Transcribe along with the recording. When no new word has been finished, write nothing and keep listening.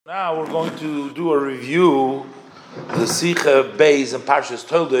Now we're going to do a review of the Sicha Beis and Parshas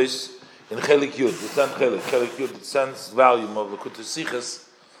Toldos in Chelik Yud, the 10th Chelik. Chelik Yud, the 10th volume of the Likutei Sichos,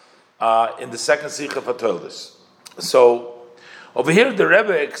 in the second Sicha of Toldos. So over here, the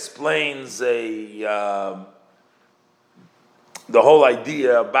Rebbe explains the whole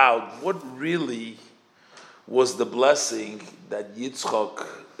idea about what really was the blessing that Yitzchak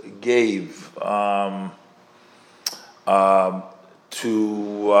gave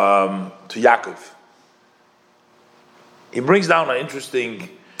to Yaakov. He brings down an interesting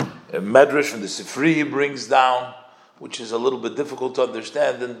medrash from the Sifri. He brings down, which is a little bit difficult to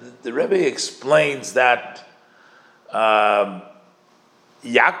understand, and the Rebbe explains that Yitzchak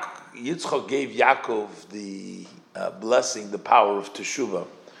gave Yaakov the blessing, the power of teshuvah,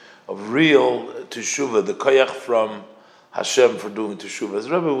 of real teshuvah, the koyach from Hashem for doing teshuvah. As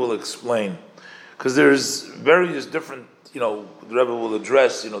the Rebbe will explain, because there's various different, the Rebbe will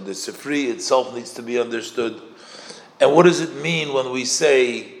address, the Sifri itself needs to be understood. And what does it mean when we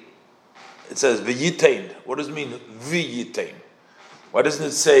say, it says v'yitain? What does it mean v'yitain? Why doesn't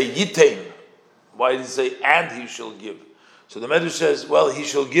it say yitain? Why does it say and he shall give? So the Medrash says, well, he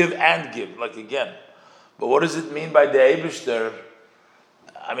shall give and give, like again. But what does it mean by the Eibishter?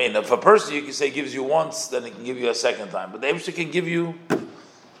 I mean, if a person, you can say, gives you once, then he can give you a second time. But the Eibishter can give you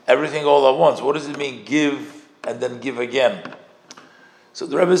everything all at once. What does it mean, give and then give again? So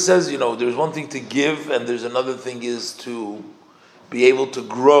the Rebbe says, there's one thing to give, and there's another thing is to be able to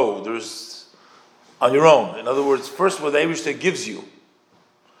grow. There's on your own. In other words, first what the Eibishter gives you,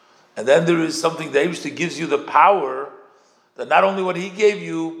 and then there is something the Eibishter gives you the power that not only what he gave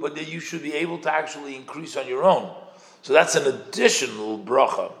you, but that you should be able to actually increase on your own. So that's an additional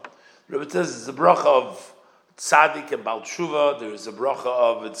bracha. The Rebbe says it's a bracha of tzaddik and Baal Tshuva. There is a bracha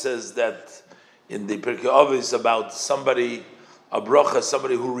of, it says that in the Pirkei Avos about somebody, a bracha,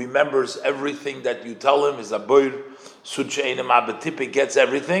 somebody who remembers everything that you tell him, is a boir, sucheinem abetipik, gets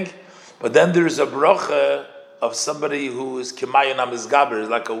everything. But then there is a bracha of somebody who is kemayon amizgaber,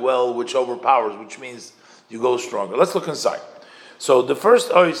 like a well which overpowers, which means you go stronger. Let's look inside. So the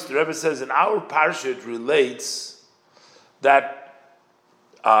first ois, the Rebbe says, in our parsha it relates that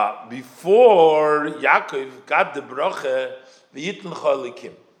before Yaakov got the bracha, v'yitn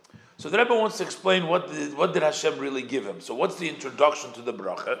cholikim. So the Rebbe wants to explain what did Hashem really give him. So what's the introduction to the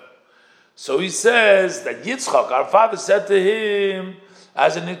bracha? So he says that Yitzchak, our father, said to him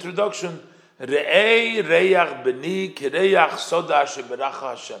as an introduction, Re'ei reyach b'ni kireyach soda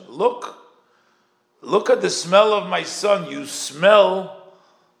sheberacha Hashem. Look at the smell of my son. You smell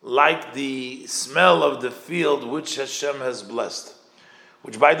like the smell of the field which Hashem has blessed.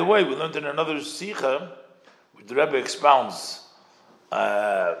 Which, by the way, we learned in another Sicha, which the Rebbe expounds.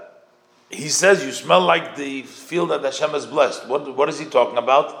 He says, you smell like the field that Hashem has blessed. What is he talking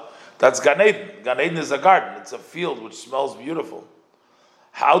about? That's Gan Eden. Gan Eden is a garden. It's a field which smells beautiful.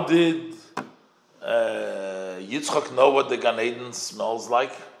 How did Yitzchak know what the Gan Eden smells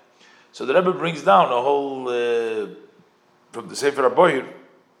like? So the Rebbe brings down a whole, from the Sefer HaBoyer,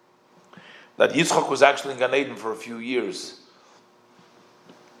 that Yitzchak was actually in Gan Eden for a few years.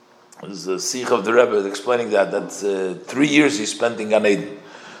 There's a Sikh of the Rebbe explaining that 3 years he spent in Gan Eden.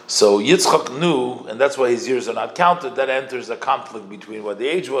 So Yitzchak knew, and that's why his years are not counted. That enters a conflict between what the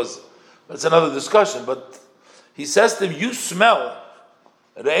age was. That's another discussion. But he says to him, you smell,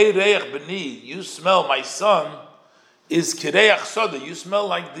 Re'ei re'ach b'ni, you smell, my son, is kireach soda. You smell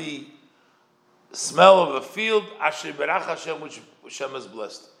like the smell of a field, asher berach Hashem, which Hashem has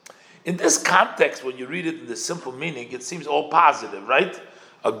blessed. In this context, when you read it in the simple meaning, it seems all positive, right?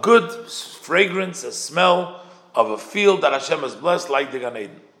 A good fragrance, a smell of a field that Hashem has blessed, like the Gan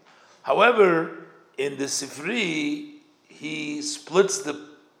Eden. However, in the Sifri, he splits the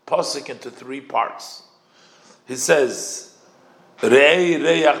pasuk into 3 parts. He says, Re'ei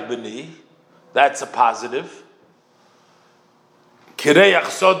reyach b'ni, that's a positive.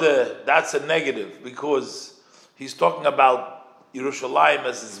 Kireyach soda, that's a negative, because he's talking about Yerushalayim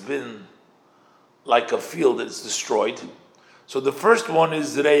as it's been like a field that's destroyed. So the first one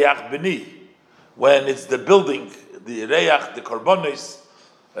is Reyach B'ni, when it's the building, the Reyach, the Korbanos.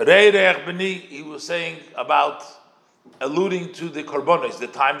 Reyach B'ni, he was saying about, alluding to the Korbanos, the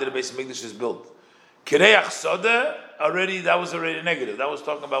time that the Beis Hamikdash is built. Kireyach soda, that was already negative. That was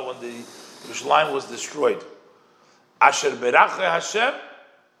talking about when the Yerushalayim was destroyed. Asher Beracha Hashem,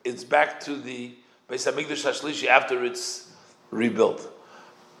 it's back to the Beis Hamikdash Hashlishi after it's rebuilt.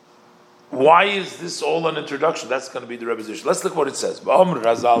 Why is this all an introduction? That's going to be the Rebbe's issue. Let's look what it says. Our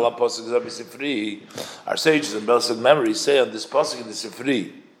sages and blessed memories say on this pasuk in the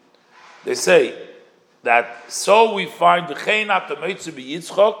Sifri, they say, that so we find the Cheinat the Meitzu be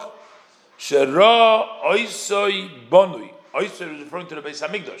Yitzchok, Shera Oisoi Bonui. Oisoi is referring to the Beis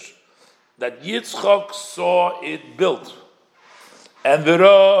Hamikdash. That Yitzchok saw it built. And the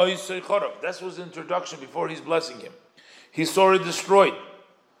Ra Oisoi Chorov. That was the introduction before he's blessing him. He saw it destroyed.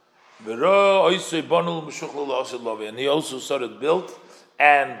 And he also saw it built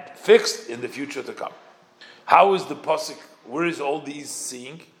and fixed in the future to come. How is the pasuk? Where is all these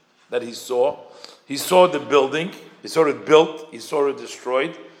seeing that he saw? He saw the building, he saw it built, he saw it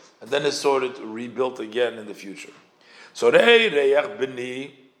destroyed, and then he saw it rebuilt again in the future. So Re'ach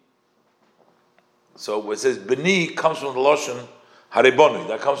B'ni. So when it says B'ni comes from the Lashon Harebonu.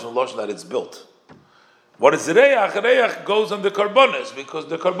 That comes from the Lashon that it's built. What is Re'ach? Re'ach goes on the Karbonis, because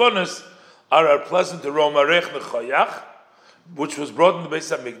the Karbonis are a pleasant aroma, Re'ach Nechoyach, which was brought in the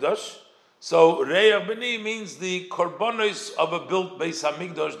Beis HaMikdash. So Re'ach B'ni means the Karbonis of a built Beis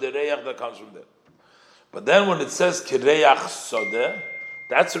HaMikdash, the Re'ach that comes from there. But then when it says Kireach Sodeh,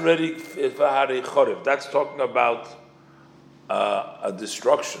 that's already Fahari Chorev. That's talking about a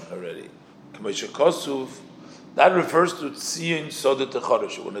destruction already. Kamesha Kosuv, that refers to Tzion Sodeh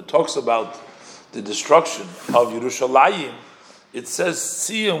Techoresh. When it talks about the destruction of Yerushalayim, it says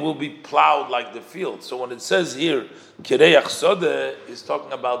Tzion will be plowed like the field. So when it says here Kireach Sodeh, is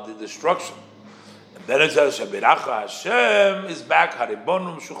talking about the destruction. And then it says Shabiracha Hashem is back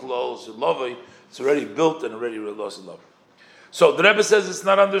Haribonum Shuchlol Silovai. It's already built and already lost love. So the Rebbe says it's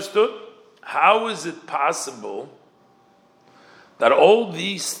not understood. How is it possible that all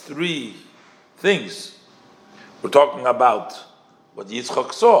these three things we're talking about, what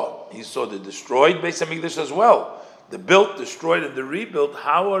Yitzchak saw, he saw the destroyed Beis Hamikdash as well, the built, destroyed, and the rebuilt.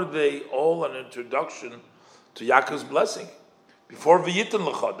 How are they all an introduction to Yaakov's blessing? Before V'yitin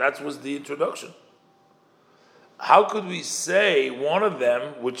L'cha, that was the introduction. How could we say one of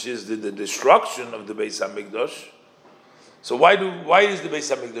them, which is the destruction of the Beis Hamikdash? So why is the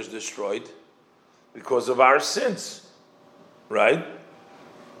Beis Hamikdash destroyed? Because of our sins, right?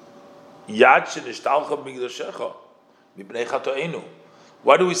 Yad shenishtalcha b'mikdashecha mipnei chatoenu.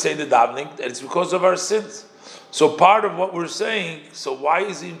 Why do we say the davening? And it's because of our sins. So part of what we're saying. So why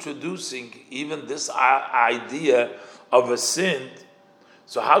is he introducing even this idea of a sin?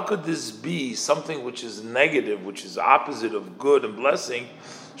 So how could this be something which is negative, which is opposite of good and blessing,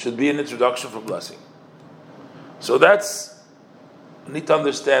 should be an introduction for blessing? So we need to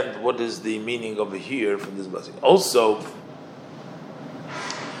understand what is the meaning over here from this blessing. Also,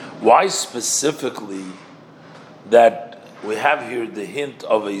 why specifically that we have here the hint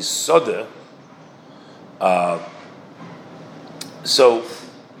of a Sodeh? So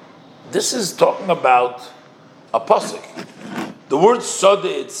this is talking about a pasuk. The word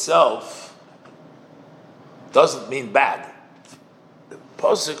Sodeh itself doesn't mean bad. The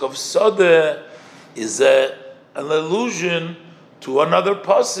pasuk of Sodeh is an allusion to another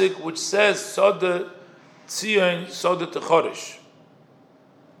pasuk which says Sodeh Tzion Sodeh Techoresh.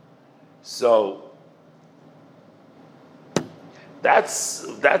 So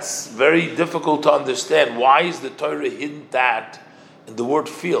that's very difficult to understand. Why is the Torah hidden that in the word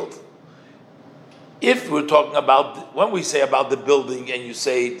field? If we're talking about, when we say about the building and you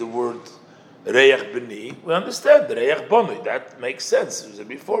say the word Re'ach B'ni, we understand the Re'ach Bonui. That makes sense. We said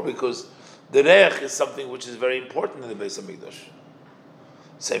before, because the Re'ach is something which is very important in the Beis HaMikdash.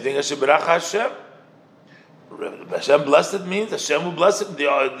 Same thing as Shebirach Hashem. Hashem blessed means Hashem will bless it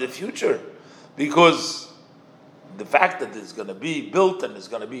in the future. Because the fact that it's going to be built and it's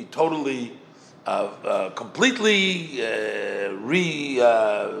going to be totally completely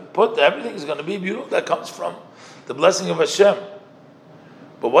put, everything is going to be beautiful. That comes from the blessing of Hashem.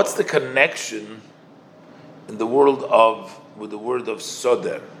 But what's the connection in the world with the word of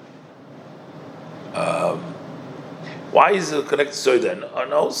Sodeh? Why is it connected to Sodeh?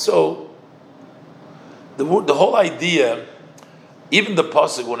 And also, the whole idea, even the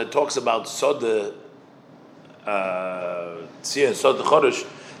pasuk when it talks about Sodeh, Tzion Sodeh Chodesh,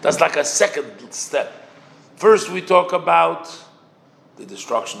 that's like a second step. First, we talk about the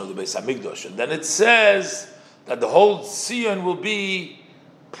destruction of the Beis Hamikdash, and then it says that the whole Tzion will be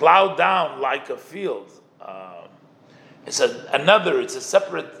plowed down like a field. It's a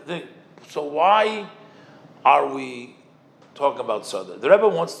separate thing. So why are we talking about Sodeh? The Rebbe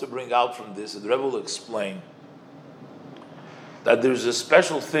wants to bring out from this, and the Rebbe will explain that there's a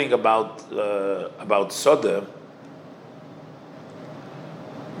special thing about Sodeh,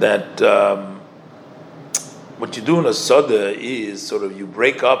 that what you do in a Sodeh is sort of you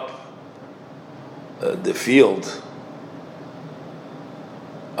break up the field.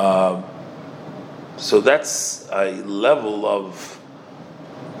 So that's a level of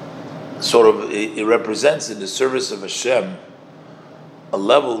sort of it represents in the service of Hashem a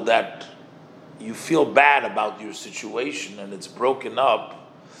level that you feel bad about your situation and it's broken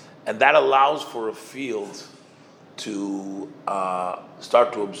up, and that allows for a field to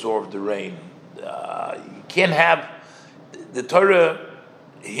start to absorb the rain. You can't have the Torah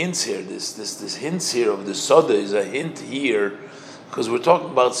hints here. This hints here of the Soda is a hint here because we're talking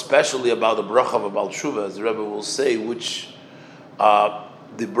about especially about the bracha of Abal Tshuva, as the Rebbe will say, which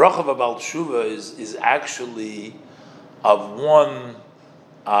the bracha of Abal Tshuva is actually of one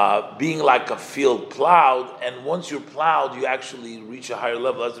being like a field plowed, and once you're plowed, you actually reach a higher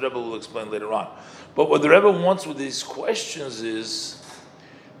level, as the Rebbe will explain later on. But what the Rebbe wants with these questions is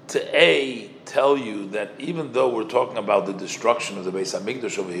to tell you that even though we're talking about the destruction of the Beis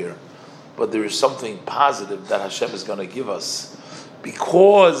HaMikdash over here, but there is something positive that Hashem is going to give us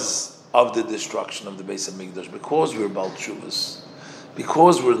because of the destruction of the Beis HaMikdash, because we're Baal Tshuvas,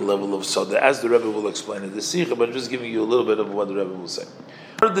 because we're in the level of Soda, as the Rebbe will explain in the Sikha, but I'm just giving you a little bit of what the Rebbe will say.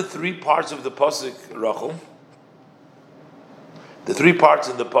 What are the three parts of the Pasuk, Rachel? The three parts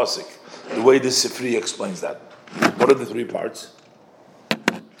in the Pasuk, the way the Sifri explains that. What are the three parts?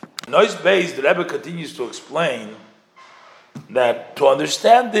 Noise based, the Rebbe continues to explain that to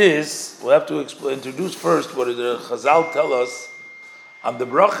understand this, we'll have to introduce first what the Chazal tell us on the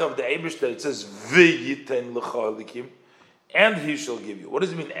bracha of the Eibishter. It says, V'yiten l'cha elikim, and he shall give you. What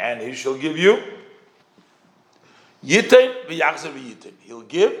does it mean, and he shall give you? Yiten v'yachzer v'yiten. He'll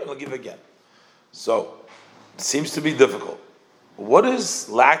give and he'll give again. So, it seems to be difficult. What is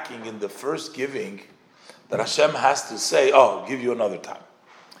lacking in the first giving that Hashem has to say, I'll give you another time?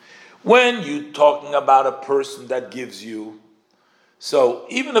 When you're talking about a person that gives you, so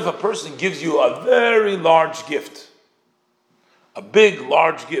even if a person gives you a very large gift, a big,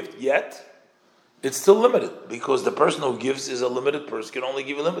 large gift, yet it's still limited because the person who gives is a limited person, can only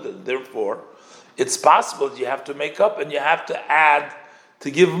give you limited. Therefore, it's possible that you have to make up and you have to add to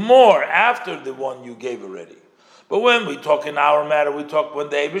give more after the one you gave already. But when we talk in our matter, we talk when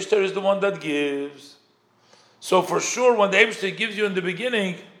the Eibishter is the one that gives. So for sure, when the Eibishter gives you in the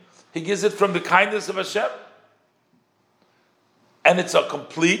beginning, he gives it from the kindness of Hashem. And it's a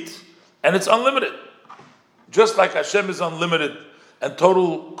complete, and it's unlimited. Just like Hashem is unlimited and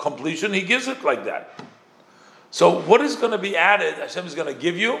total completion, he gives it like that. So what is going to be added, Hashem is going to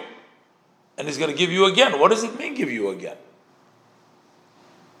give you, and he's going to give you again. What does it mean, give you again?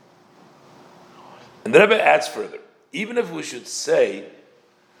 And the Rebbe adds further, even if we should say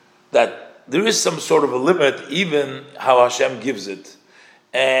that there is some sort of a limit, even how Hashem gives it,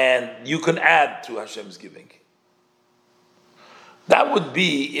 and you can add to Hashem's giving. That would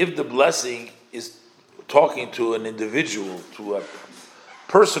be if the blessing is talking to an individual, to a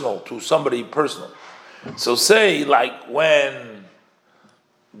personal, to somebody personal. So say like when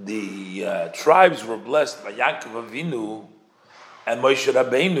the tribes were blessed by Yaakov Avinu and Moshe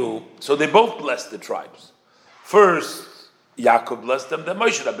Rabbeinu, so they both blessed the tribes. First, Yaakov blessed them, then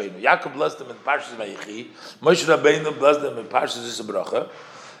Moshe Rabbeinu. Yaakov blessed them in Parshas Vayechi, Moshe Rabbeinu blessed them in Parshas Yisrael.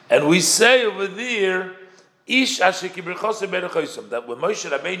 And we say over there, Ish asher kibrichos berechosim, that when Moshe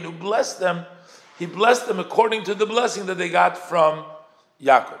Rabbeinu blessed them, he blessed them according to the blessing that they got from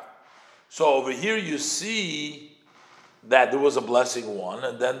Yaakov. So over here you see that there was a blessing one,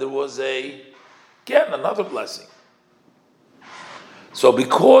 and then there was another blessing. So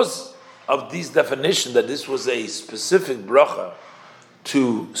because of this definition that this was a specific bracha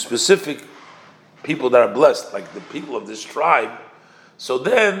to specific people that are blessed, like the people of this tribe, so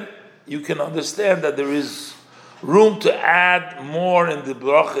then you can understand that there is room to add more in the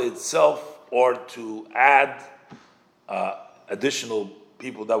bracha itself, or to add additional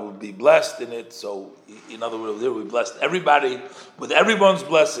people that would be blessed in it. So, in other words, there we blessed everybody with everyone's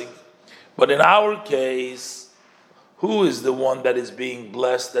blessing. But in our case, who is the one that is being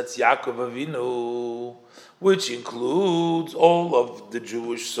blessed? That's Yaakov Avinu, which includes all of the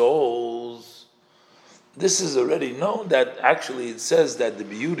Jewish souls. This is already known that actually it says that the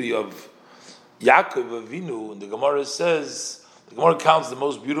beauty of Yaakov Avinu, and the Gemara says, the Gemara counts the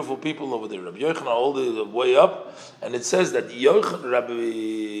most beautiful people over there. Rabbi Yochanan all the way up, and it says that Rabbi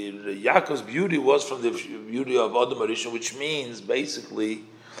Yaakov's beauty was from the beauty of Adam Harishon, which means basically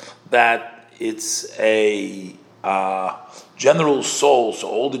that it's a general soul. So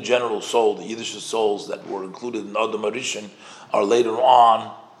all the general soul, the Yiddish souls that were included in Adam Harishon, are later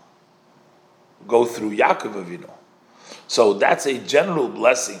on go through Yaakov Avinu. So that's a general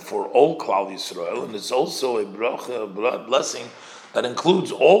blessing for all Klal Yisrael, and it's also a bracha, a blessing that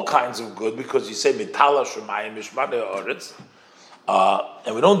includes all kinds of good, because you say mitala shemayim mishmane haaretz,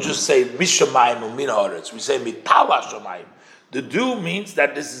 and we don't just say mishamayim u'min haaretz. We say mitala shemayim, The du means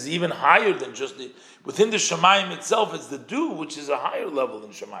that this is even higher than just within the Shemayim itself. It's the du, which is a higher level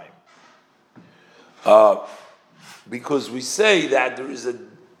than Shemayim. Because we say that there is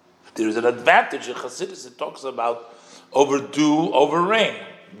an advantage in Chassidus. It talks about over dew, over rain.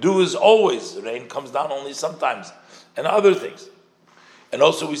 Dew is always, rain comes down only sometimes, and other things. And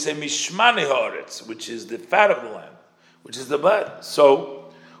also we say mishmane haaretz, which is the fat of the land, which is the blood.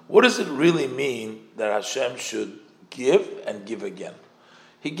 So, what does it really mean that Hashem should give and give again?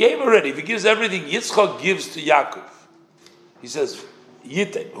 He gave already. If he gives everything, Yitzchak gives to Yaakov. He says,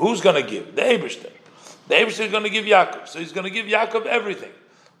 Yitain, who's going to give? The Eibishter. The Eibishter is going to give Yaakov. So he's going to give Yaakov everything.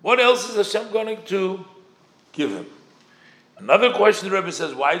 What else is Hashem going to give him? Another question the Rebbe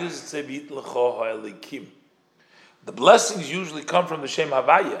says, why does it say V'yit lecho ha'elikim? The blessings usually come from the Shem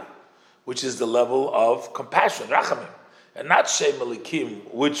Havaya, which is the level of compassion, rachamim, and not Shem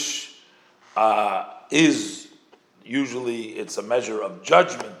Elikim, which is usually it's a measure of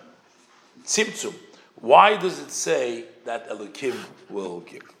judgment, tzimtzum. Why does it say that Elikim will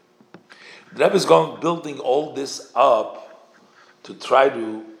give? The Rebbe is building all this up to try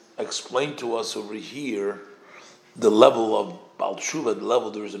to explain to us over here the level of Baal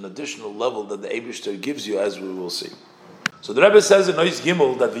Tshuva, there is an additional level that the Eibishter gives you, as we will see. So the Rebbe says in Nois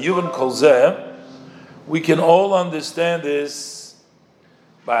Gimel that V'yuvan Kol Zeh, we can all understand this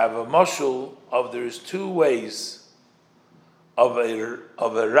by a mashal of there's two ways of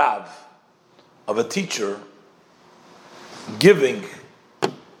a Rav, of a teacher, giving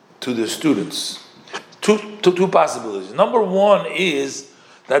to the students. Two possibilities. Number one is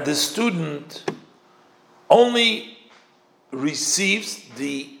that the student only receives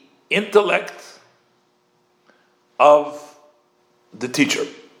the intellect of the teacher,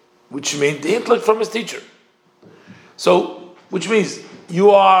 which means the intellect from his teacher. So, which means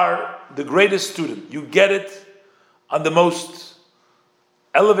you are the greatest student. You get it on the most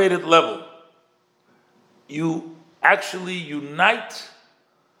elevated level. You actually unite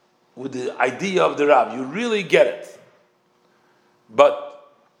with the idea of the Rav. You really get it. But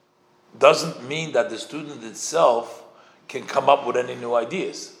doesn't mean that the student itself can come up with any new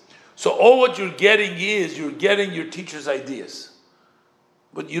ideas. So all what you're getting is you're getting your teacher's ideas.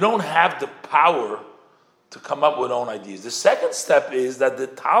 But you don't have the power to come up with own ideas. The second step is that the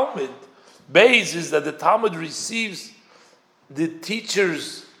Talmud base is that the Talmud receives the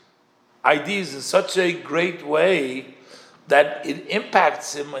teacher's ideas in such a great way that it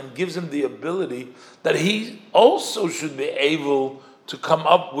impacts him and gives him the ability that he also should be able to come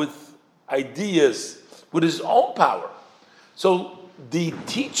up with ideas with his own power. So the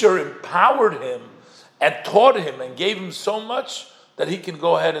teacher empowered him and taught him and gave him so much that he can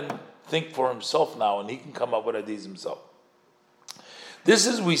go ahead and think for himself now and he can come up with ideas himself. This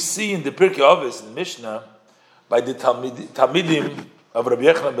is we see in the Pirkei Avos, in the Mishnah, by the Talmidim of Rabbi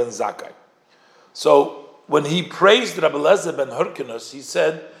Yochanan ben Zakkai. So when he praised Rabbi Eliezer ben Hyrcanus, he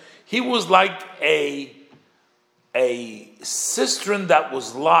said he was like a cistern that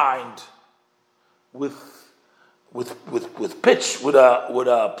was lined with pitch, with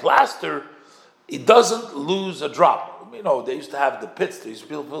a plaster. It doesn't lose a drop. You know, they used to have the pits, they used to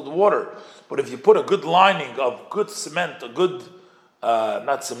fill with water. But if you put a good lining of good cement, a good,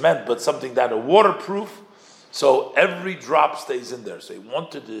 not cement, but something that are waterproof, so every drop stays in there. So he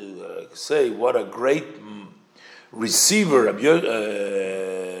wanted to say what a great receiver Rabbi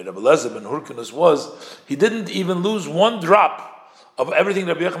Eliezer ben Hyrcanus was. He didn't even lose one drop of everything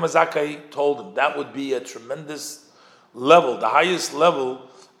Rabbi Yochanan ben Zakkai told him. That would be a tremendous level, the highest level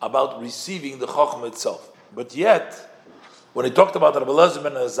about receiving the Chochmah itself. But yet, when he talked about Rabbi Eliezer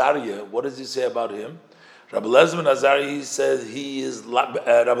ben Azariah, what does he say about him? Rabbi Eliezer ben Azariah, he says he is Rabbi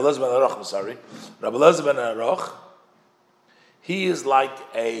Eliezer ben Aruch, Rabbi Eliezer ben Aruch, he is like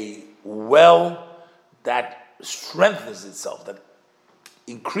a well that strengthens itself, that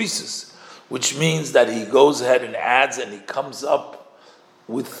increases, which means that he goes ahead and adds and he comes up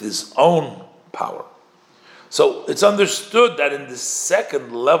with his own power. So it's understood that in the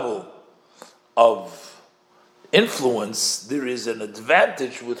second level of influence, there is an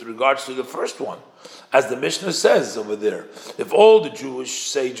advantage with regards to the first one. As the Mishnah says over there, if all the Jewish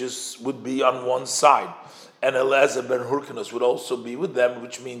sages would be on one side, and Eliezer ben Hyrcanus would also be with them,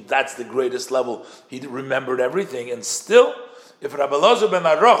 which means that's the greatest level. He remembered everything. And still, if Rabbi Eliezer ben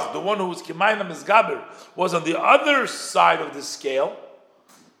Aruch, the one who was Kimayna Mizgaber, was on the other side of the scale,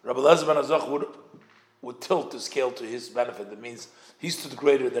 Rabbi Eliezer ben Aruch would tilt the scale to his benefit. That means he stood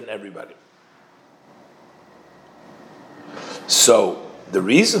greater than everybody. So, the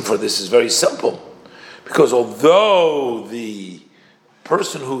reason for this is very simple. Because although the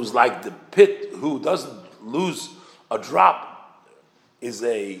person who's like the pit, who doesn't lose a drop, is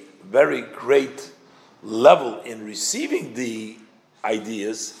a very great level in receiving the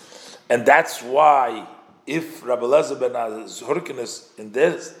ideas, and that's why if Rabbi Elazar ben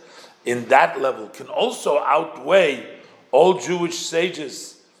Azurkinus in that level can also outweigh all Jewish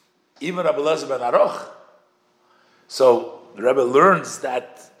sages, even Rabbi Elazar ben Aruch. So the Rebbe learns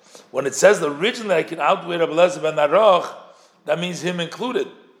that when it says originally I can outweigh Rabbi Elazar ben Aruch, that means him included.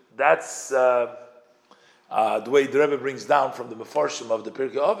 That's the way the Rebbe brings down from the Mefarshim of the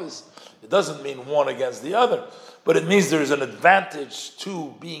Pirkei Avos. It doesn't mean one against the other, but it means there's an advantage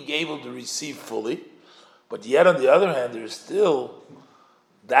to being able to receive fully. But yet, on the other hand, there's still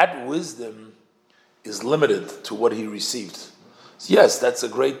that wisdom is limited to what he received. So yes, that's a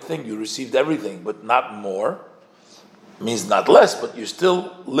great thing. You received everything, but not more. It means not less, but you're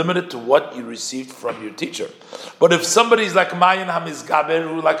still limited to what you received from your teacher. But if somebody's like Mayan Hamizgaber,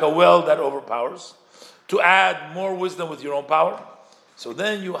 who like a well that overpowers, to add more wisdom with your own power, so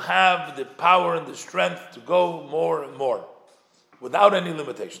then you have the power and the strength to go more and more without any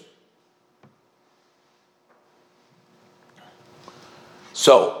limitation.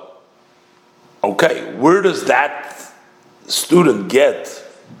 So, okay, where does that student get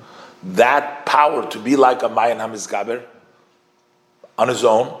that power to be like a Mayan Hamizgaber on his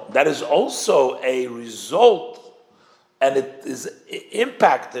own? That is also a result, and it is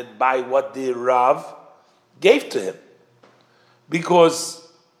impacted by what the Rav gave to him.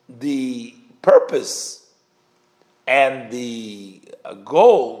 Because the purpose and the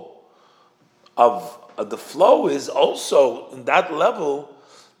goal of the flow is also in that level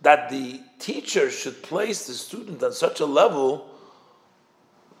that the teacher should place the student on such a level,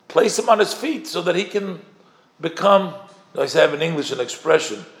 place him on his feet so that he can become, I have in English an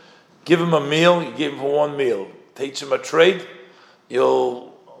expression, give him a meal, you give him for one meal. Teach him a trade,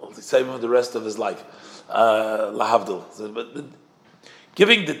 you'll save him for the rest of his life. Lahavdil. But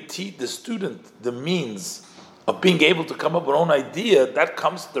giving the student the means of being able to come up with an own idea, that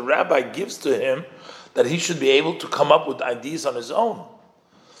comes, the rabbi gives to him that he should be able to come up with ideas on his own.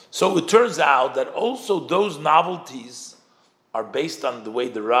 So it turns out that also those novelties are based on the way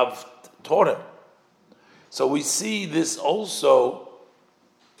the Rav taught him. So we see this also,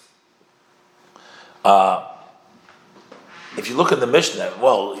 if you look at the Mishnah,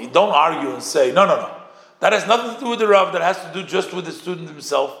 well, you don't argue and say, no. That has nothing to do with the Rav, that has to do just with the student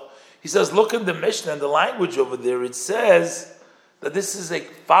himself. He says, look in the Mishnah and the language over there, it says that this is a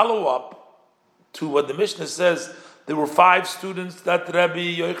follow-up to what the Mishnah says. There were 5 students that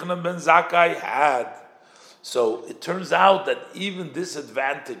Rabbi Yochanan ben Zakkai had. So it turns out that even this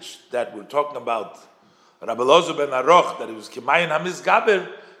advantage that we're talking about, Rabbi Elazar ben Aruch, that he was Kimayin Hamizgaber,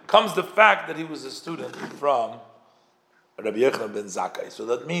 comes the fact that he was a student from Rabbi Yochanan ben Zakkai. So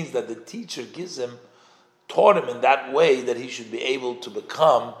that means that the teacher taught him in that way that he should be able to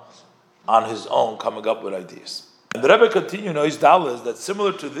become on his own, coming up with ideas. And the Rebbe continues, that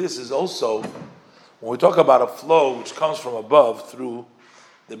similar to this is also when we talk about a flow which comes from above through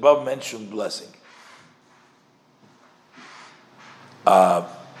the above mentioned blessing.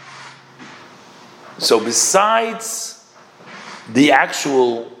 So besides the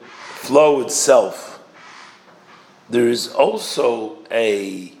actual flow itself, there is also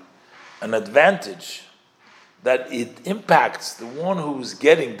an advantage that it impacts the one who's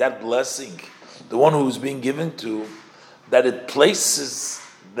getting that blessing, the one who's being given to, that it places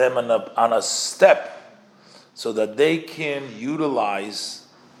them on a step so that they can utilize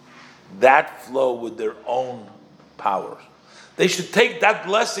that flow with their own power. They should take that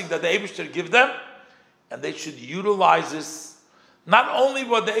blessing that the Eibishter give them, and they should utilize this, not only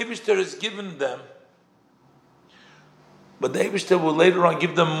what the Eibishter has given them, but the Eibishter will later on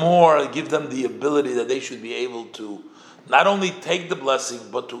give them more, give them the ability that they should be able to not only take the blessing,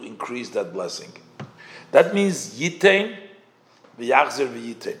 but to increase that blessing. That means Yitein v'yachzer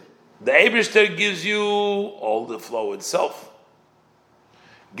v'yitein. The Eibishter gives you all the flow itself.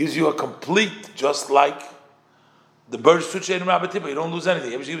 Gives you a complete, just like the birds tuchein rabatiba, you don't lose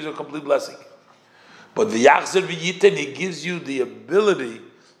anything. Eibishter gives you a complete blessing. But v'yachzer v'yitein, he gives you the ability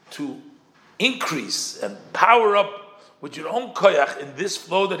to increase and power up with your own koyach in this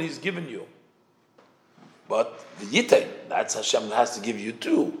flow that he's given you. But the yitein, that's Hashem has to give you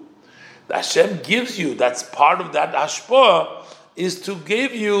too. The Hashem gives you, that's part of that hashpah, is to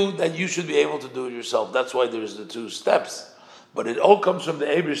give you that you should be able to do it yourself. That's why there's the 2 steps. But it all comes from the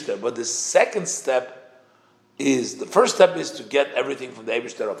Eibishter. But the second step is, the first step is to get everything from the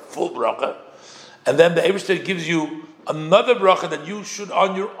Eibishter, a full bracha. And then the Eibishter gives you another bracha that you should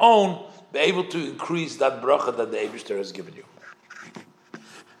on your own be able to increase that bracha that the Eibishter has given you.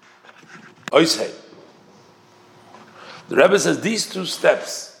 Oisei. The Rebbe says these two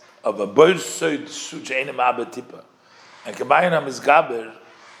steps of a boir soid she'enim abetipa and kabayim hamizgaber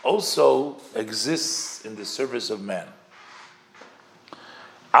also exists in the service of man.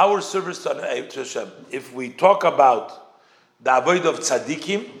 Our service to Hashem, if we talk about the avodah of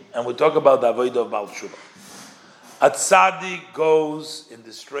tzaddikim and we talk about the avodah of Baal Tshuva, a tzaddik goes in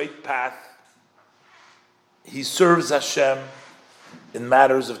the straight path. He serves Hashem in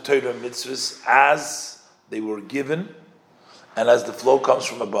matters of Torah and mitzvahs as they were given and as the flow comes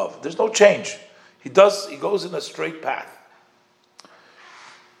from above. There's no change. He goes in a straight path.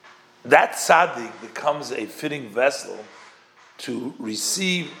 That tzaddik becomes a fitting vessel to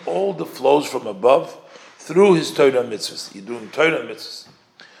receive all the flows from above through his Torah and mitzvahs. You're doing Torah and mitzvahs.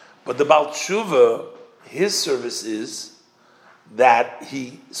 But the Baal Tshuva, his service is that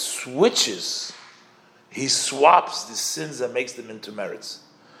he swaps the sins and makes them into merits.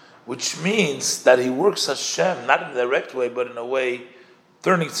 Which means that he works Hashem, not in a direct way, but in a way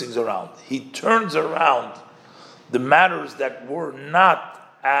turning things around. He turns around the matters that were not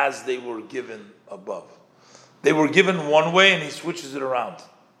as they were given above. They were given one way and he switches it around.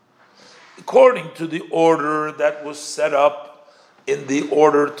 According to the order that was set up in the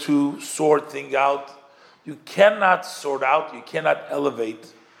order to sort things out, you cannot sort out, you cannot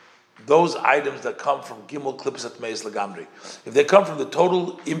elevate those items that come from Gimel Klippas at Meis Lagamri. If they come from the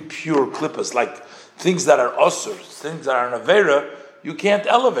total impure Klippas, like things that are Osur, things that are an Avera, you can't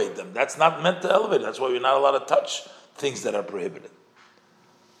elevate them. That's not meant to elevate. That's why you're not allowed to touch things that are prohibited.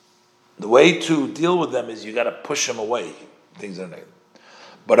 The way to deal with them is you got to push them away. Things are negative.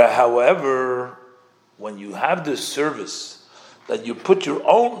 But however, when you have this service, that you put your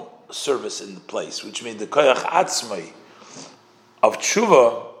own service in place, which means the koyach atzmai of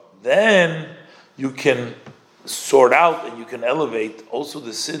tshuva, then you can sort out and you can elevate also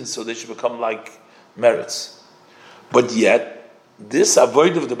the sins so they should become like merits. But yet, this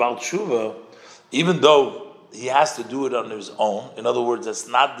avoid of the Baal Tshuva, even though he has to do it on his own, in other words, that's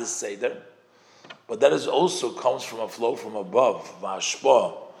not the Seder, but that is also comes from a flow from above.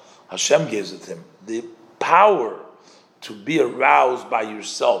 V'ashpa, Hashem gives it him. The power to be aroused by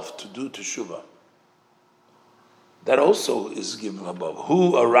yourself to do teshuvah. That also is given above.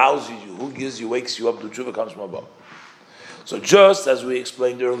 Who arouses you? Who gives you, wakes you up? The tshuva comes from above. So just as we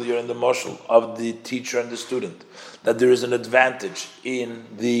explained earlier in the mashal of the teacher and the student, that there is an advantage in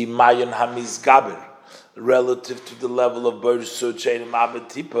the Mayan Hamizgaber relative to the level of Bersut Shein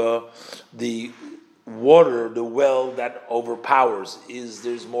Abetipa, the water, the well that overpowers,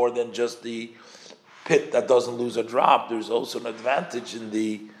 there's more than just the pit that doesn't lose a drop. There's also an advantage in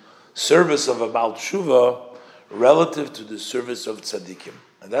the service of a Baal Tshuva relative to the service of tzaddikim.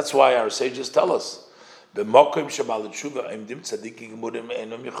 And that's why our sages tell us that in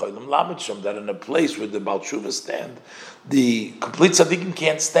a place where the Baal Tshuva stand, the complete tzaddikim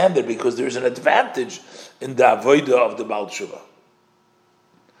can't stand there because there's an advantage in the avodah of the Baal Tshuva.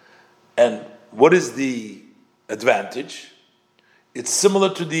 And what is the advantage? It's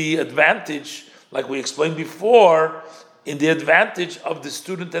similar to the advantage, like we explained before, in the advantage of the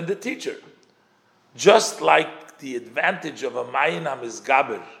student and the teacher. Just like the advantage of a Mayin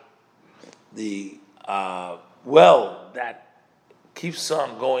HaMizgaber, the well that keeps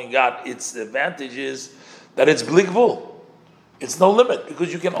on going out, its advantage is that it's bligvul. It's no limit,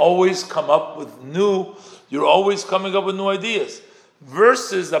 because you can always come up with you're always coming up with new ideas.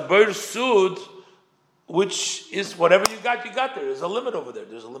 Versus a Ber Sud, which is whatever you got there. There's a limit over there.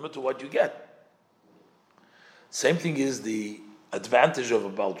 There's a limit to what you get. Same thing is the advantage of a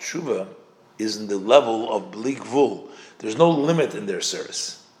Baal Tshuva is in the level of bligvul. There's no limit in their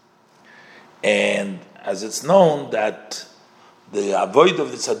service. And as it's known that the avoid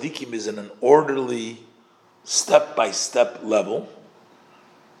of the tzaddikim is in an orderly, step-by-step level.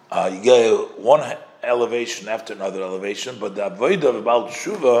 You get one elevation after another elevation, but the avoid of Baal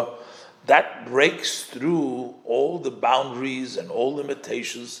Tshuva, that breaks through all the boundaries and all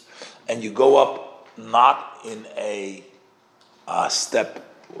limitations, and you go up not in a step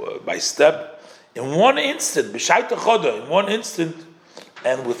by step, in one instant, b'shayta choda, in one instant,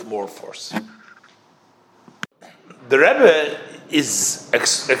 and with more force. The Rebbe is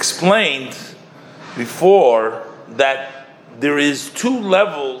explained before that there is two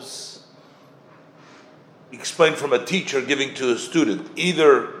levels explained from a teacher giving to a student,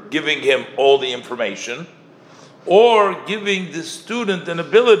 either giving him all the information or giving the student an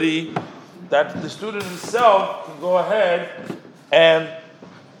ability that the student himself can go ahead and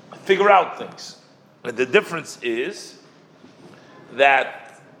figure out things. And the difference is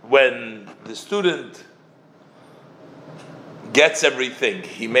that when the student gets everything.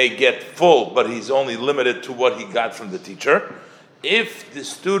 He may get full, but he's only limited to what he got from the teacher. If the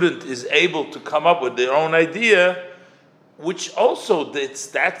student is able to come up with their own idea, which also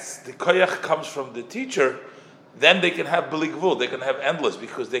that's the koyach comes from the teacher, then they can have bli gvul, they can have endless,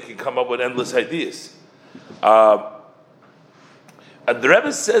 because they can come up with endless ideas. The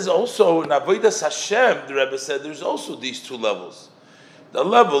Rebbe says also in Avodas Hashem, the Rebbe said there's also these two levels. The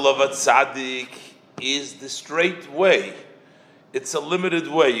level of a tzaddik is the straight way. It's a limited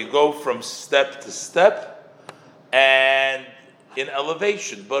way. You go from step to step and in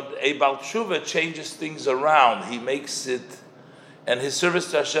elevation. But a Baal Tshuva changes things around. He makes it, and his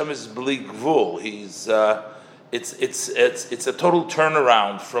service to Hashem is bli gvul. It's a total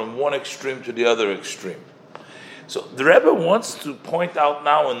turnaround from one extreme to the other extreme. So the Rebbe wants to point out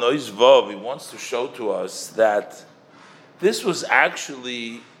now in Nois Vav, he wants to show to us that this was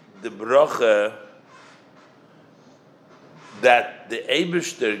actually the bracha that the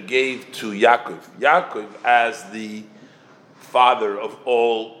Eibishter gave to Yaakov. Yaakov, as the father of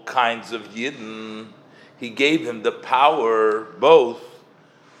all kinds of Yidden, he gave him the power both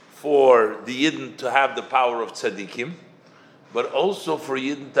for the Yidden to have the power of tzaddikim, but also for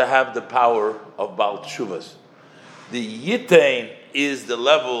Yidden to have the power of Baal Tshuvas. The Yitain is the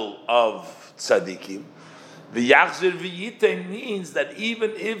level of tzaddikim. The Yachzir v'Yitain means that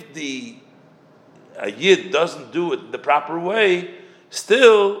even if the Yid doesn't do it the proper way,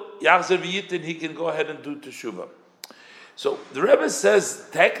 still Yachzir v'Yitain, he can go ahead and do teshuvah. So the Rebbe says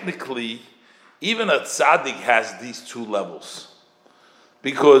technically, even a tzaddik has these two levels,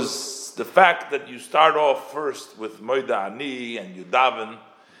 because the fact that you start off first with Moida Ani and you daven,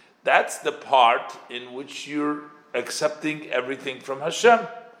 that's the part in which you're accepting everything from Hashem.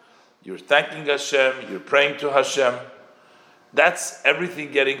 You're thanking Hashem, you're praying to Hashem. That's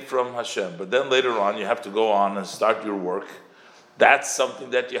everything getting from Hashem. But then later on, you have to go on and start your work. That's something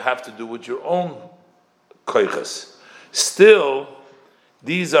that you have to do with your own koiches. Still,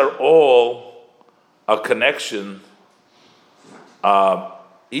 these are all a connection.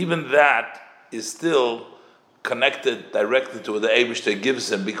 Even that is still connected directly to what the Eibishter gives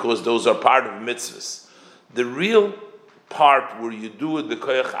him, because those are part of mitzvahs. The real part where you do it, the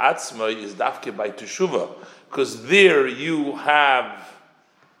koyach atzma, is dafke by teshuvah, because there you have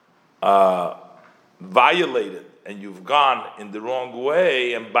violated and you've gone in the wrong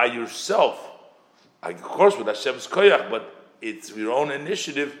way, and by yourself, of course with Hashem's koyach, but it's your own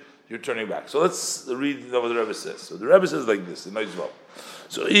initiative, you're turning back. So let's read what the Rebbe says. So the Rebbe says like this in Nois Vav.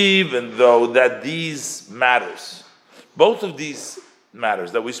 So even though that these matters, both of these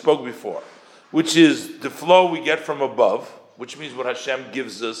matters that we spoke before, which is the flow we get from above, which means what Hashem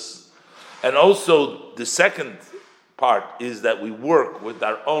gives us, and also the second part is that we work with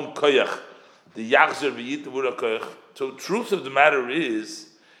our own koyach, the yachzer v'yitavura koyach. So truth of the matter is,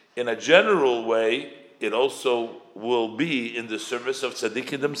 in a general way, it also will be in the service of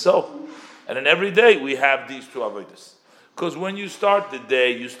tzaddikim themselves. And in every day we have these two avodas. Because when you start the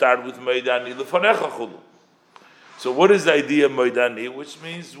day, you start with Meidani Lefanecha Chulu. So what is the idea of Meidani? Which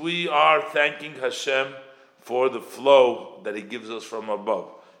means we are thanking Hashem for the flow that He gives us from above.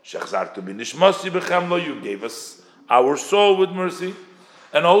 Shechzartu b'nishmasi b'chamlo, you gave us our soul with mercy.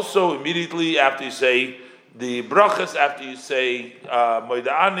 And also immediately after you say the brachas, after you say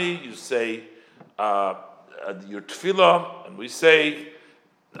Meidani, you say your tefillah, and we say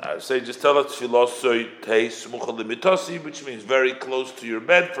just tell us tefillah soy tei smucha limitasi, which means very close to your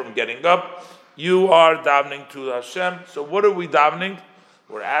bed from getting up. You are davening to Hashem. So what are we davening?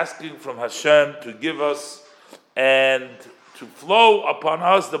 We're asking from Hashem to give us and to flow upon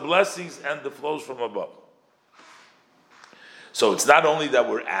us the blessings and the flows from above. So it's not only that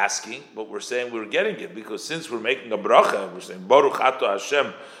we're asking, but we're saying we're getting it, because since we're making a bracha, we're saying Baruch Ato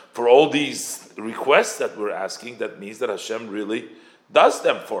Hashem for all these requests that we're asking. That means that Hashem really does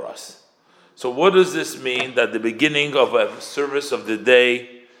them for us. So what does this mean? That the beginning of a service of the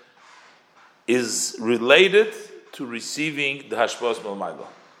day is related to receiving the Hashpos Melmayla.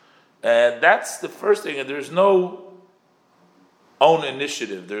 And that's the first thing. And there's no own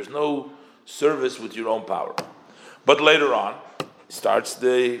initiative. There's no service with your own power. But later on, starts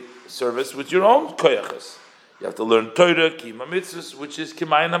the service with your own koyachas. You have to learn Torah, Kima Mitzvahs, which is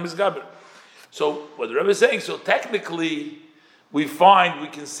Kimayin HaMizgaber. So what the Rebbe is saying, so technically we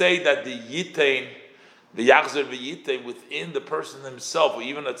can say that the Yitain, the Yachzer v'Yitain within the person himself, or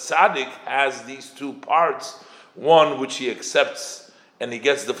even a tzaddik, has these two parts. One which he accepts and he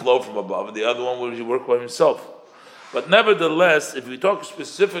gets the flow from above, and the other one where he works by himself. But nevertheless, if we talk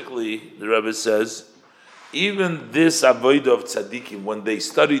specifically, the Rebbe says, even this avodah of tzaddikim, when they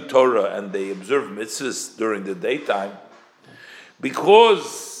study Torah and they observe mitzvahs during the daytime,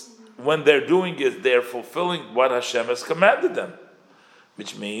 Because when they're doing it, they're fulfilling what Hashem has commanded them,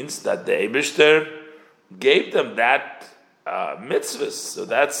 which means that the Eibishter gave them that mitzvahs. So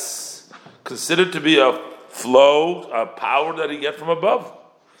that's considered to be a flow, a power that he get from above.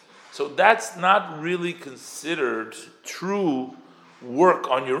 So that's not really considered true work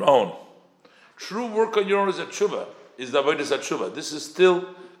on your own. True work on your own is a tshuva, is the avodas tshuva. This is still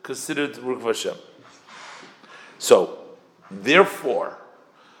considered work of Hashem. So, therefore,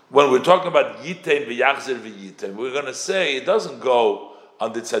 when we're talking about Yitein v'yachzer v'yitein, we're going to say it doesn't go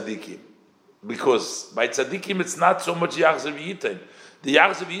on the tzaddikim. Because by tzaddikim it's not so much yachzer v'yitein. The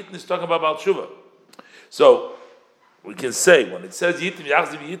yachzer v'yitein is talking about tshuva. So, we can say, when it says Yitein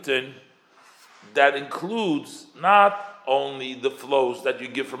v'yachzer v'yitein, that includes not only the flows that you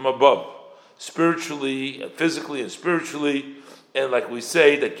give from above, spiritually, physically and spiritually, and like we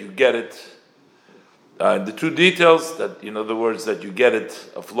say, that you get it, the two details, that in other words, that you get it,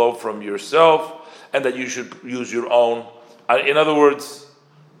 a flow from yourself, and that you should use your own. In other words,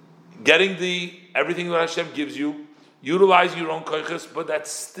 getting everything that Hashem gives you, utilize your own koiches, but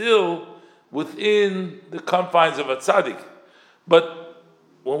that's still within the confines of a tzaddik. But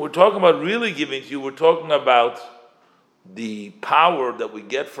when we're talking about really giving to you, we're talking about the power that we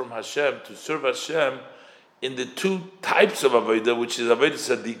get from Hashem to serve Hashem in the two types of avodah, which is avodah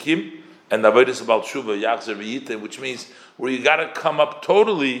tzaddikim and avodah bal tshuva, yachzer v'yitein, which means where you got to come up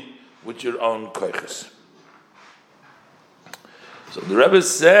totally with your own koiches. So the Rebbe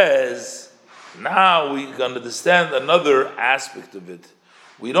says, now we can understand another aspect of it.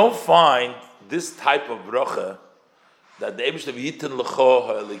 We don't find this type of bracha that the Eibishter v'yiten l'cho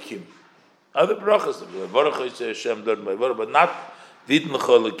ha'elikim. Other brachas, but not v'yiten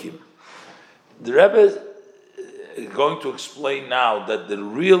l'cho ha'elikim. The Rebbe is going to explain now that the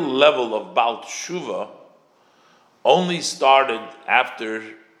real level of Baal Tshuva only started after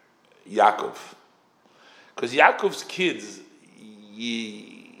Yaakov. Because Yaakov's kids,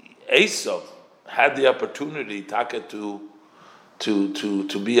 Esav, had the opportunity to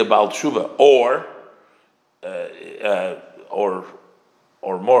be a Baal Tshuva, or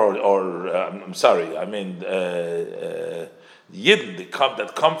Yidden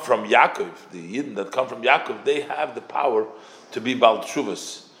that come from Yaakov, they have the power to be Baal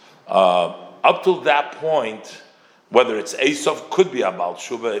Tshuvas. Up till that point, whether it's Esav, could be a Baal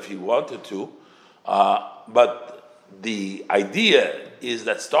Tshuva if he wanted to, but the idea is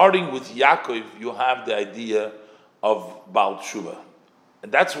that starting with Yaakov, you have the idea of Baal Tshuva.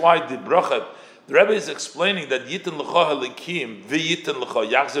 And that's why the bracha, the Rebbe is explaining that Yiten l'cho halikim, v'yiten l'cho,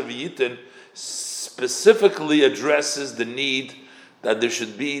 yachzer v'yiten, specifically addresses the need that there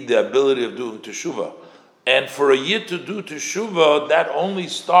should be the ability of doing teshuvah. And for a yid to do teshuvah, that only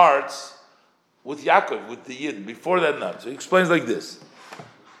starts with Yaakov, with the yid. Before that, not. So he explains like this.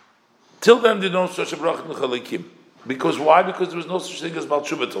 Till then, there was no such a bracha l'chalikim. Because why? Because there was no such thing as Baal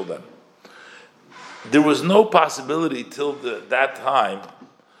Tshuva till then. There was no possibility till that time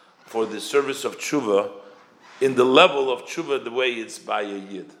for the service of tshuva in the level of tshuva the way it's by a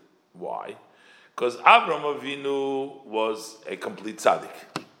yid. Why? Because Avram Avinu was a complete tzaddik.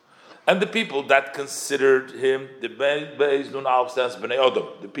 And the people that considered him, the Beis Nun Alf stands Bnei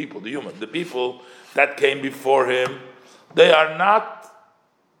Odom, the people, the human, the people that came before him, they are not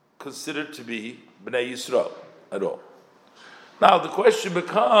considered to be Bnei Yisrael at all. Now the question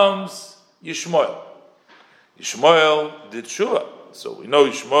becomes Yishmael. Yishmael did tshuva. So we know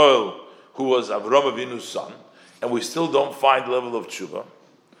Yishmael, who was Avram Avinu's son, and we still don't find the level of tshuva.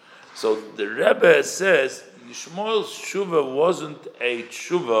 So the Rebbe says Yishmael's tshuva wasn't a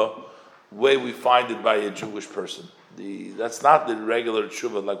tshuva way we find it by a Jewish person. That's not the regular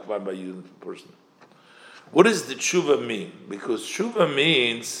tshuva like found by a Jewish person. What does the tshuva mean? Because tshuva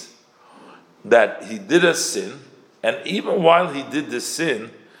means that he did a sin, and even while he did the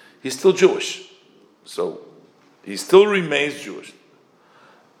sin, he's still Jewish. So he still remains Jewish.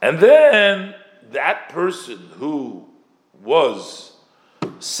 And then that person who was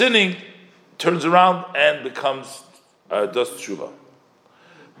sinning turns around and becomes does tshuva.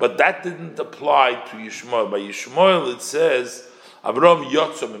 But that didn't apply to Yishmael. By Yishmael it says, Avram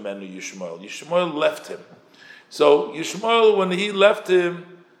yotzo mimenu Yishmael. Yishmael left him. So Yishmael, when he left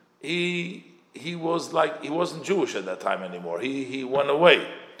him, he was like, he wasn't Jewish at that time anymore. He went away.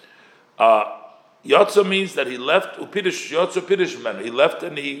 Yotzo means that he left, upidish, yotzo pidish mimenu. He left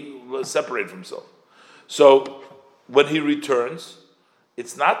and he separated from himself. So when he returns,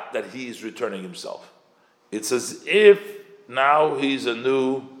 it's not that he is returning himself. It's as if now he's a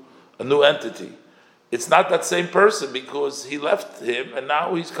new entity. It's not that same person because he left him and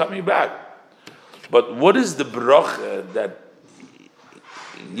now he's coming back. But what is the bracha that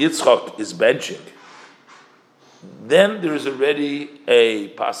Yitzchak is benching, then there is already a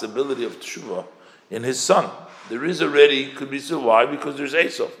possibility of teshuva in his son. There is already, could be so. Why? Because there's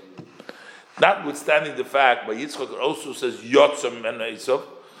Esav. Notwithstanding the fact, by Yitzchak also says Yotzam and Esav,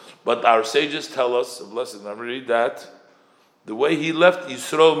 but our sages tell us, blessed memory, that the way he left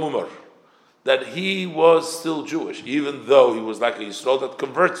Yisrael Mumar, that he was still Jewish, even though he was like a Yisrael that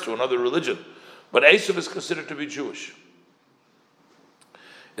converts to another religion. But Esav is considered to be Jewish.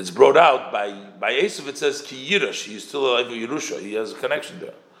 It's brought out by Esav, it says Ki Yirash, he's still alive in Yerusha, he has a connection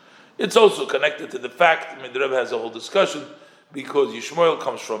there. It's also connected to the fact, the Rebbe has a whole discussion, because Yishmael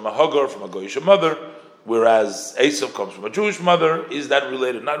comes from a Hagar, from a Goyish mother, whereas Esav comes from a Jewish mother. Is that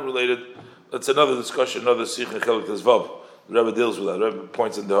related, not related? That's another discussion, another Sikh and Chelik Tezvav. The Rebbe deals with that. The Rebbe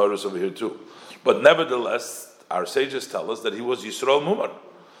points in the Horus over here too. But nevertheless, our sages tell us that he was Yisrael Mumar,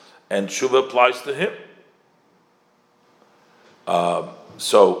 and Shuvah applies to him.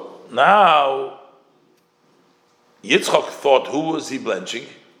 So now, Yitzchak thought, who was he blenching?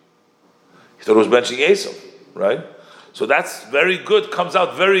 He thought he was benching Esav, right? So that's very good, comes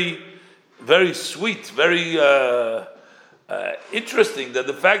out very, very sweet, very interesting, that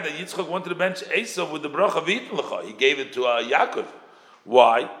the fact that Yitzchak wanted to bench Esav with the bracha v'yitin lecha, he gave it to Yaakov.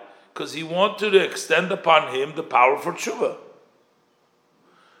 Why? Because he wanted to extend upon him the power for tshuva.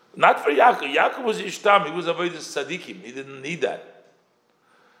 Not for Yaakov. Yaakov was Ishtam, he was avodas tzadikim, he didn't need that.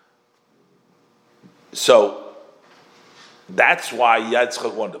 So, that's why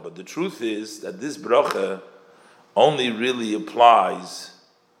Yitzchak wanted. But the truth is that this bracha only really applies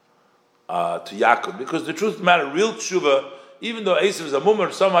to Yaakov, because the truth of the matter, real tshuva, even though Esav is a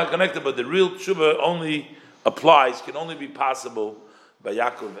mumar, somehow connected, but the real tshuva only applies, can only be possible by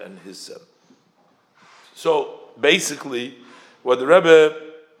Yaakov and his son. So basically, what the Rebbe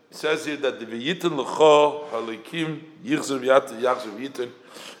says here, that the v'yitin l'cho halikim yichzer v'yitin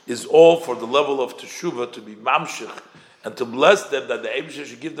is all for the level of teshuva, to be mamshich and to bless them, that the Eibusha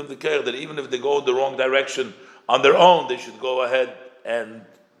should give them the care that even if they go in the wrong direction on their own, they should go ahead and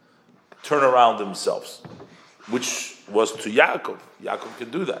turn around themselves, which was to Yaakov. Yaakov can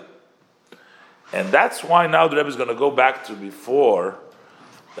do that. And that's why now the Rebbe is going to go back to before.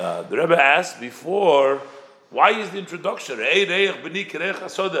 The Rebbe asked before, why is the introduction?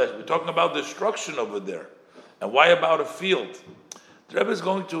 We're talking about destruction over there. And why about a field? The Rebbe is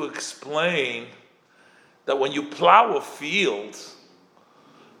going to explain that when you plow a field,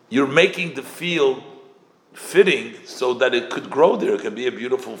 you're making the field fitting so that it could grow there. It can be a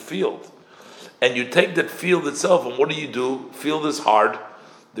beautiful field. And you take that field itself, and what do? Field is hard.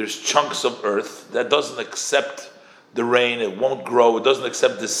 There's chunks of earth that doesn't accept the rain. It won't grow. It doesn't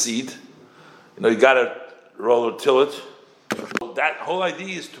accept the seed. You got to roll or till it. So that whole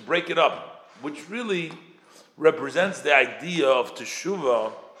idea is to break it up, which really represents the idea of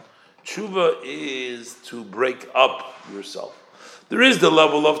teshuvah. Teshuvah is to break up yourself. There is the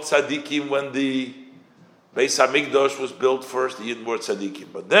level of tzaddikim when the Beis HaMikdash was built first, the Yidden were tzaddikim.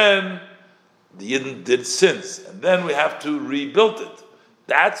 But then the Yidden did sins, and then we have to rebuild it.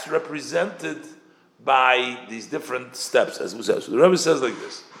 That's represented by these different steps, as we said. So the Rebbe says like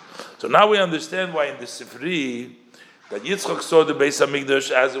this. So now we understand why in the Sifri that Yitzchak saw the Beis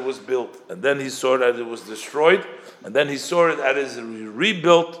HaMikdash as it was built, and then he saw it as it was destroyed, and then he saw it as it was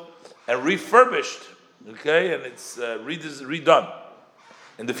rebuilt and refurbished, okay, and it's redone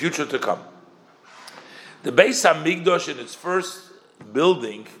in the future to come. The Beis HaMikdash in its first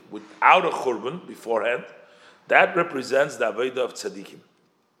building, without a churban beforehand, that represents the Avodah of Tzaddikim.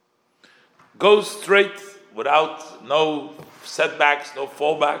 Goes straight, without no setbacks, no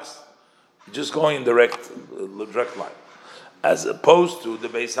fallbacks, just going in direct line. As opposed to the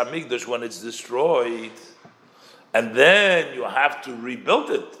Beis HaMikdash when it's destroyed, and then you have to rebuild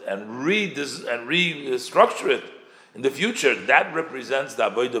it and restructure it in the future. That represents the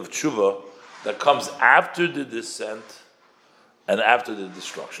avodah of tshuva that comes after the descent and after the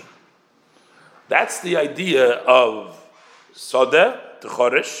destruction. That's the idea of Sodeh to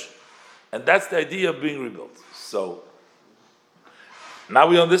Choresh, and that's the idea of being rebuilt. So now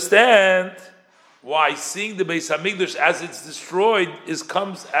we understand why seeing the Beis HaMikdash as it's destroyed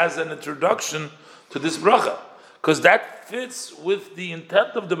comes as an introduction to this bracha, because that fits with the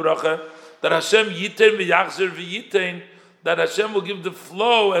intent of the bracha that Hashem yitein v'yachzer v'yitein, that Hashem will give the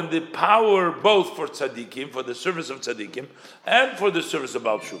flow and the power both for tzaddikim, for the service of tzaddikim, and for the service of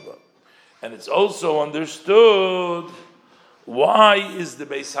Baal Tshuva. And it's also understood why is the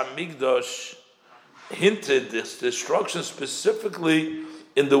Beis HaMikdash hinted this destruction specifically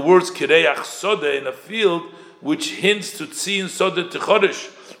in the words Kireach Sodeh, in a field, which hints to Tzin Sodeh Techodesh,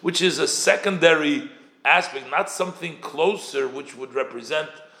 which is a secondary aspect, not something closer which would represent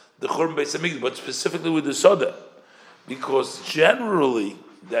the Churban Beis Hamikdash, but specifically with the Soda. Because generally,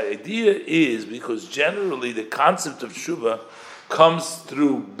 the idea is, because generally the concept of Tshuva comes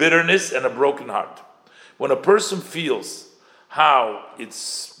through bitterness and a broken heart. When a person feels how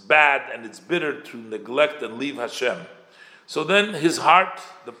it's bad and it's bitter to neglect and leave Hashem, so then his heart,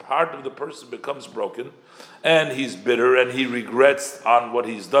 the heart of the person becomes broken, and he's bitter and he regrets on what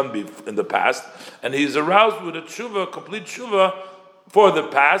he's done in the past, and he's aroused with a tshuva, complete tshuva for the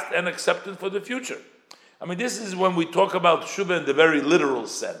past and acceptance for the future. I mean, this is when we talk about tshuva in the very literal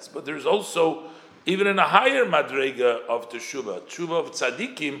sense, but there's also, even in a higher madrega of tshuva of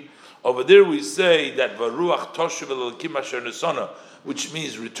tzaddikim, over there we say that varuach toshuv elokim asher nesana, which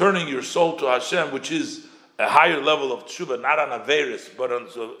means returning your soul to Hashem, which is a higher level of tshuva, not on averis, but on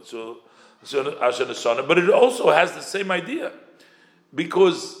asher nesana. But it also has the same idea,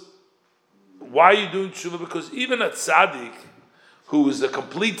 because why are you doing tshuva? Because even a tzaddik, who is a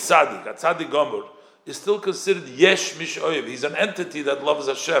complete tzaddik, a tzaddik gomer, is still considered yesh mish oyev. He's an entity that loves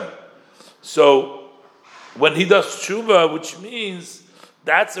Hashem. So when he does tshuva, which means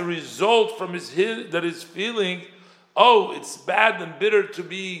that's a result from that is feeling, oh, it's bad and bitter to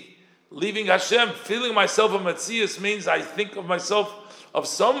be leaving Hashem. Feeling myself a Metzias means I think of myself of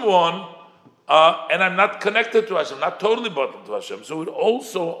someone, and I'm not connected to Hashem, not totally bottled to Hashem. So it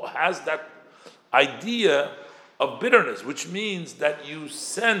also has that idea of bitterness, which means that you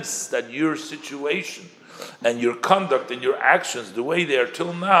sense that your situation and your conduct and your actions, the way they are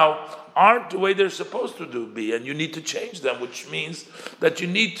till now, aren't the way they're supposed to be, and you need to change them, which means that you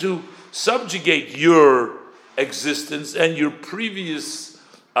need to subjugate your existence and your previous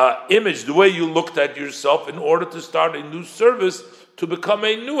image, the way you looked at yourself, in order to start a new service, to become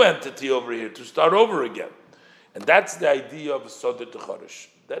a new entity over here, to start over again. And that's the idea of Soda Techorish.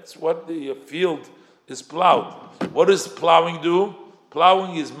 That's what the field is plowed. What does plowing do?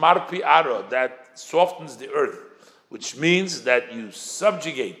 Plowing is marpi ara, that softens the earth, which means that you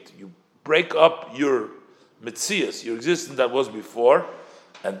subjugate, you break up your metzias, your existence that was before,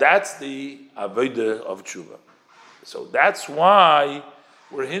 and that's the avodah of tshuva. So that's why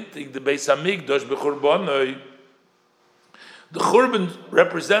we're hinting the Beis Hamikdash b'churbanoi. The churban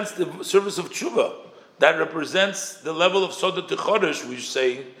represents the service of tshuva. That represents the level of soda techodesh, we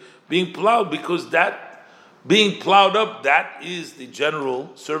say, being plowed, because that being plowed up, that is the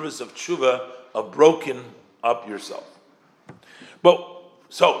general service of tshuva, of broken up yourself. But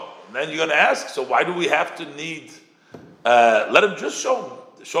so then you're going to ask, so why do we have to need? Let him just show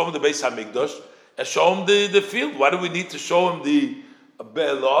him the Beis Hamikdash and show him the field. Why do we need to show him the that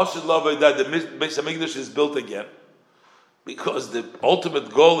the Beis Hamikdash is built again? Because the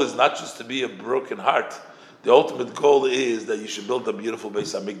ultimate goal is not just to be a broken heart. The ultimate goal is that you should build a beautiful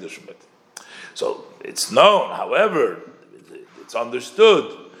Beis Hamikdash from it. So it's known, however, it's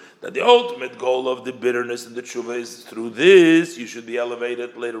understood that the ultimate goal of the bitterness and the tshuva is through this you should be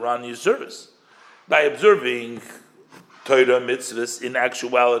elevated later on in your service by observing Torah mitzvahs in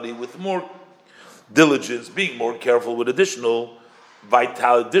actuality with more diligence, being more careful with additional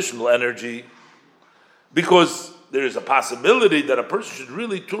vitality, additional energy, because there is a possibility that a person should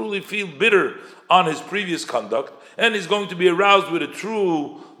really truly feel bitter on his previous conduct, and is going to be aroused with a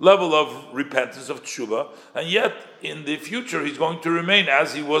true level of repentance, of tshuva, and yet in the future he's going to remain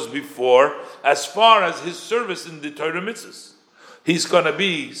as he was before, as far as his service in the Torah mitzvahs. He's going to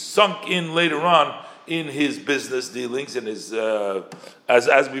be sunk in later on in his business dealings, in his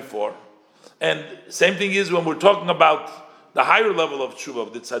as before. And same thing is when we're talking about the higher level of tshuva,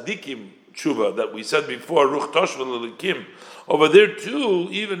 of the tzaddikim tshuva that we said before, ruch toshva l'elikim. Over there too,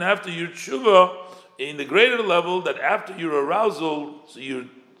 even after your tshuva, in the greater level, that after your arousal, so your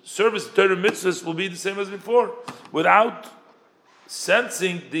service to Torah mitzvahs will be the same as before, without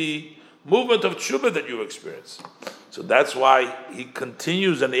sensing the movement of tshuva that you experience. So that's why he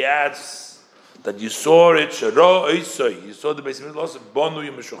continues and he adds that you saw it, you saw the Beis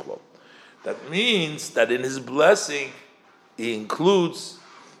Hamikdash. That means that in his blessing, he includes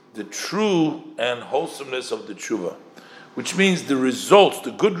the true and wholesomeness of the tshuva, which means the results,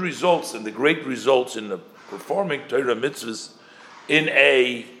 the good results and the great results in the performing Torah mitzvahs in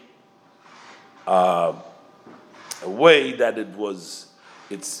a way that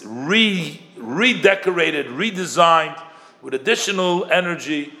it's redecorated, redesigned with additional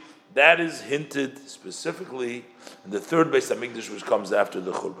energy. That is hinted specifically in the third Beis Hamikdash, which comes after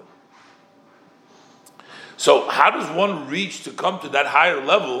the Churban. So how does one reach to come to that higher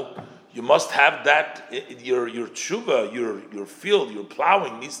level? You must have that, your tshuva, your field, your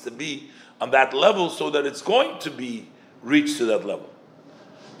plowing needs to be on that level so that it's going to be reached to that level.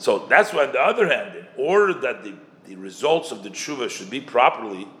 So that's why, on the other hand, in order that the results of the tshuva should be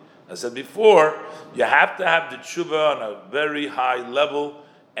properly, as I said before, you have to have the tshuva on a very high level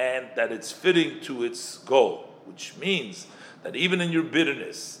and that it's fitting to its goal, which means that even in your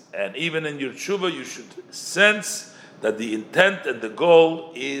bitterness and even in your tshuva, you should sense that the intent and the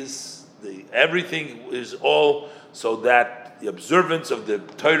goal is everything is all so that the observance of the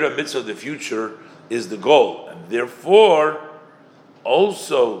Torah mitzvah of the future is the goal, and therefore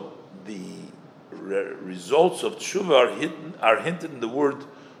also the results of tshuva are hinted in the word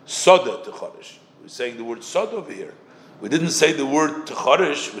soda techarish. We're saying the word soda over here. We didn't say the word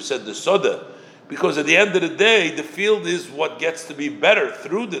techarish, we said the soda, because at the end of the day, the field is what gets to be better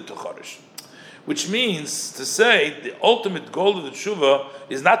through the techarish. Which means to say the ultimate goal of the tshuva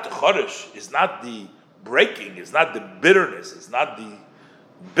is not techarish, is not the breaking, it's not the bitterness, it's not the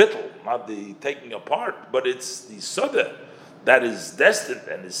bittul, not the taking apart, but it's the soda that is destined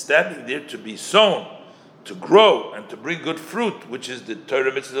and is standing there to be sown, to grow, and to bring good fruit, which is the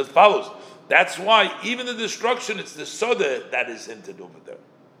Torah mitzvah that follows. That's why even the destruction, it's the soda that is hinted over there.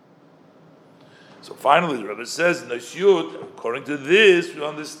 So finally, the Rebbe says, Nosyud, according to this, we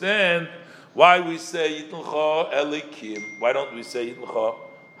understand why we say Yitncha Elikim. Why don't we say Yitncha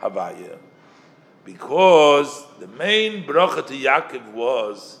Havaya? Because the main bracha to Yaakov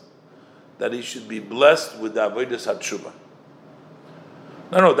was that he should be blessed with the Avodas HaTshuva.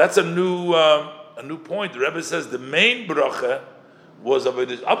 No, that's a new point. The Rebbe says the main bracha was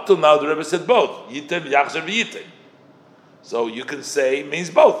Avodas. Up till now, the Rebbe said both. Yitem, Yachzer, V'yitem. So you can say it means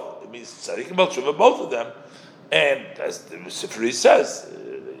both. It means Tzarikim Bal Tshuva, both of them. And as the Sifri says,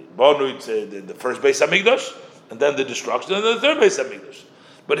 the first Beis HaMikdash, and then the destruction, and then the third Beis HaMikdash.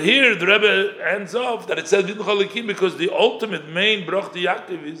 But here the Rebbe ends off that it says Yitncha Elikim because the ultimate main brach to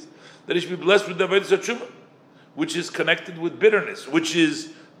Yaakov is that he should be blessed with the Avodas HaTshuva, which is connected with bitterness, which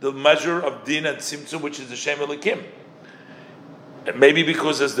is the measure of din and tzimtzum, which is the Shem Elikim. And maybe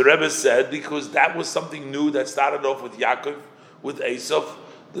because, as the Rebbe said, because that was something new that started off with Yaakov, with Esav,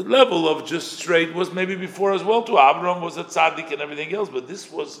 the level of just straight was maybe before as well too. Abraham was a tzaddik and everything else, but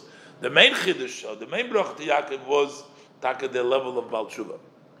this was the main chiddush, the main brach to Yaakov was taka the level of Baal Tshuva.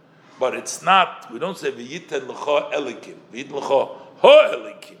 But it's not, we don't say v'yiten l'cha elikim, v'yiten l'cha ha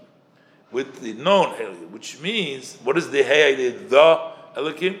elikim, with the known elikim, which means, what is the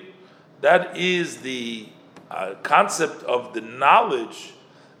elikim? That is the concept of the knowledge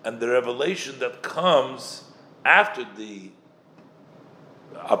and the revelation that comes after the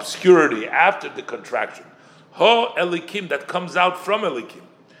obscurity, after the contraction. Ha elikim, that comes out from elikim,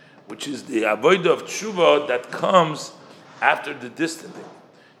 which is the avodah of tshuva that comes after the distancing.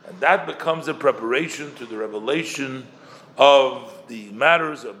 And that becomes a preparation to the revelation of the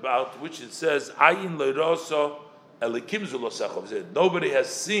matters about which it says, Ayin le'rosa elikim zulosachov. Nobody has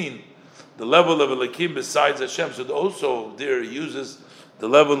seen the level of elikim besides Hashem. So also there he uses the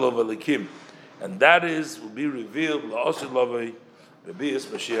level of elikim. And that will be revealed la'osid lavei b'bias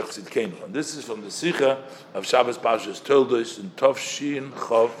Mashiach Tzidkenu. And this is from the Sikha of Shabbos Parshas Toldos in Tov Shin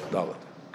Chav Dalet.